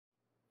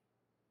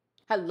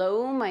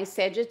Hello, my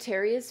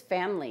Sagittarius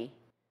family.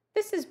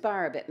 This is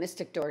Barb at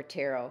Mystic Door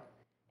Tarot,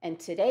 and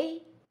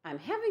today I'm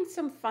having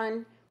some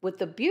fun with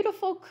the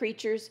Beautiful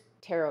Creatures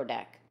Tarot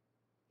deck,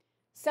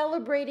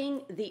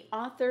 celebrating the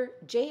author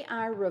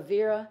J.R.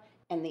 Rivera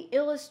and the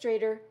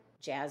illustrator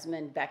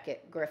Jasmine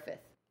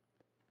Becket-Griffith.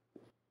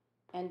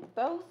 And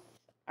both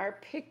are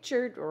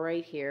pictured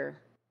right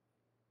here.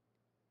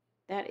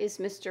 That is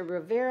Mr.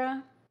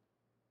 Rivera,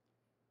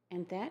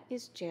 and that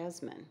is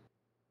Jasmine.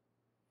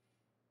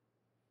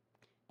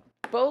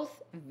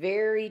 Both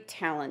very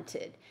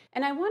talented,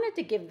 and I wanted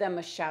to give them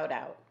a shout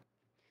out.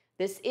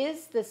 This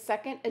is the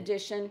second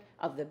edition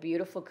of the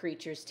Beautiful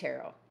Creatures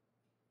Tarot.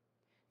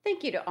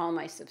 Thank you to all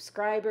my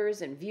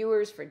subscribers and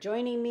viewers for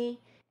joining me,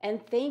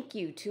 and thank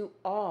you to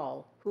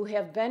all who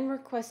have been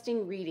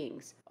requesting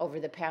readings over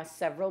the past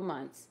several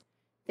months.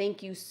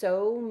 Thank you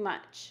so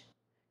much.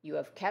 You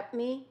have kept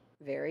me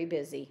very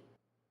busy.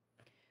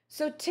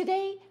 So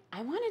today,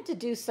 I wanted to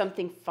do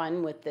something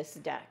fun with this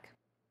deck.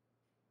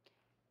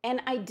 And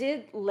I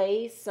did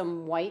lay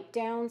some white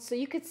down so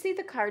you could see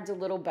the cards a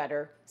little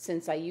better,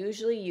 since I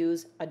usually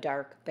use a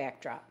dark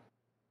backdrop.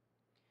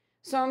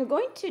 So I'm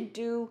going to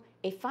do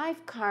a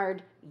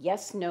 5-card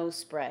yes-no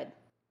spread.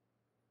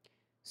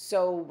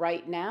 So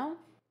right now,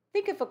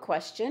 think of a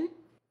question,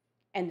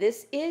 and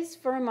this is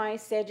for my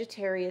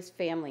Sagittarius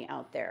family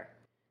out there.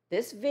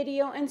 This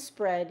video and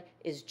spread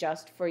is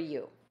just for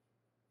you.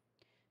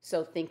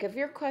 So think of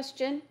your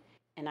question,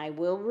 and I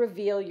will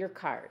reveal your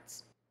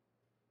cards.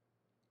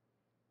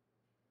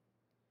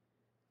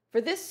 For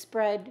this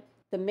spread,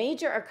 the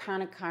major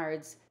arcana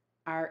cards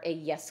are a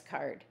yes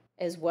card,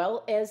 as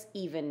well as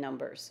even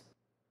numbers.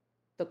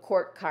 The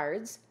court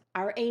cards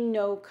are a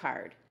no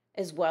card,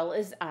 as well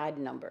as odd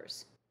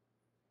numbers.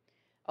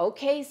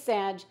 Okay,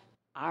 Sag,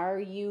 are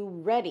you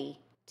ready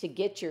to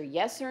get your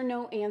yes or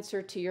no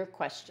answer to your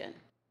question?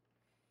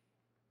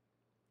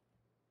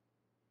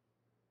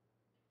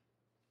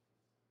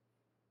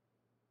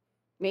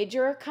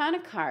 Major arcana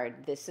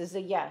card, this is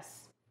a yes.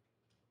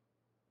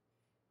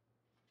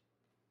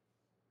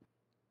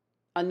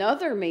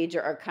 Another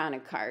major arcana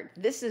card,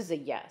 this is a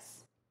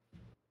yes.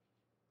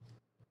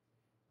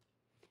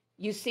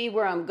 You see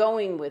where I'm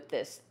going with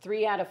this.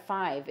 3 out of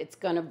 5, it's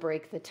going to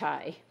break the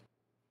tie.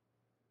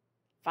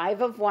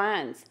 5 of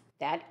Wands,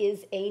 that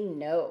is a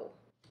no.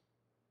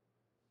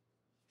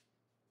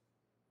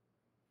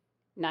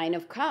 9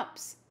 of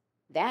Cups,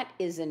 that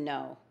is a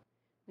no.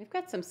 We've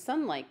got some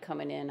sunlight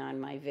coming in on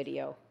my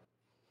video.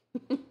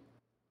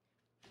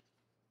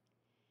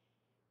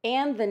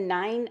 And the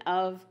 9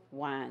 of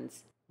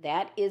Wands.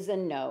 That is a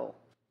no.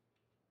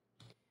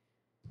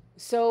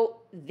 So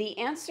the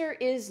answer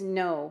is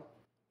no.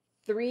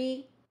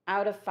 3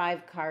 out of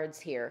 5 cards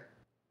here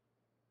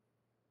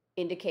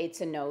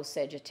indicates a no,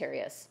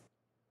 Sagittarius.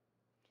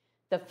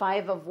 The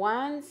 5 of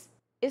Wands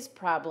is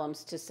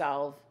problems to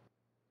solve.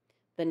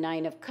 The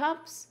 9 of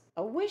Cups,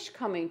 a wish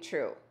coming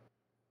true.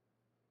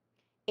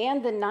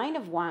 And the 9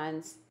 of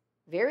Wands,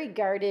 very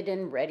guarded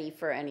and ready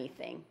for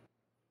anything.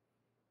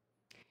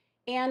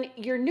 And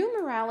your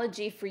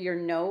numerology for your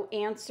no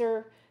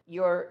answer,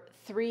 your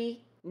 3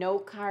 no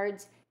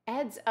cards,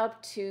 adds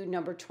up to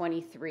number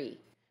 23,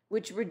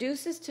 which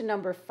reduces to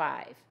number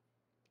 5.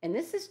 And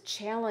this is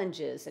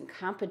challenges and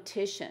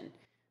competition,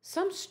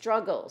 some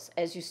struggles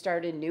as you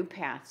start a new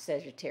path,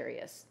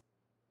 Sagittarius.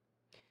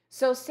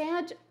 So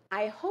Sag,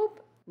 I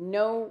hope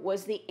no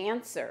was the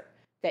answer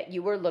that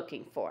you were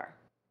looking for.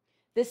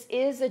 This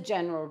is a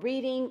general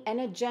reading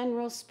and a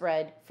general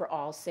spread for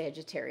all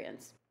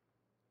Sagittarians.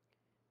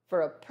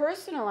 For a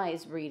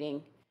personalized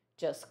reading,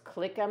 just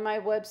click on my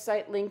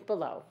website link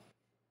below.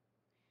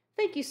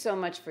 Thank you so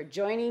much for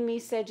joining me,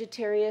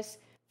 Sagittarius,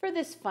 for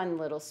this fun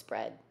little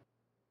spread.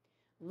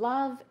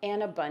 Love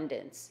and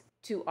abundance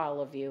to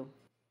all of you.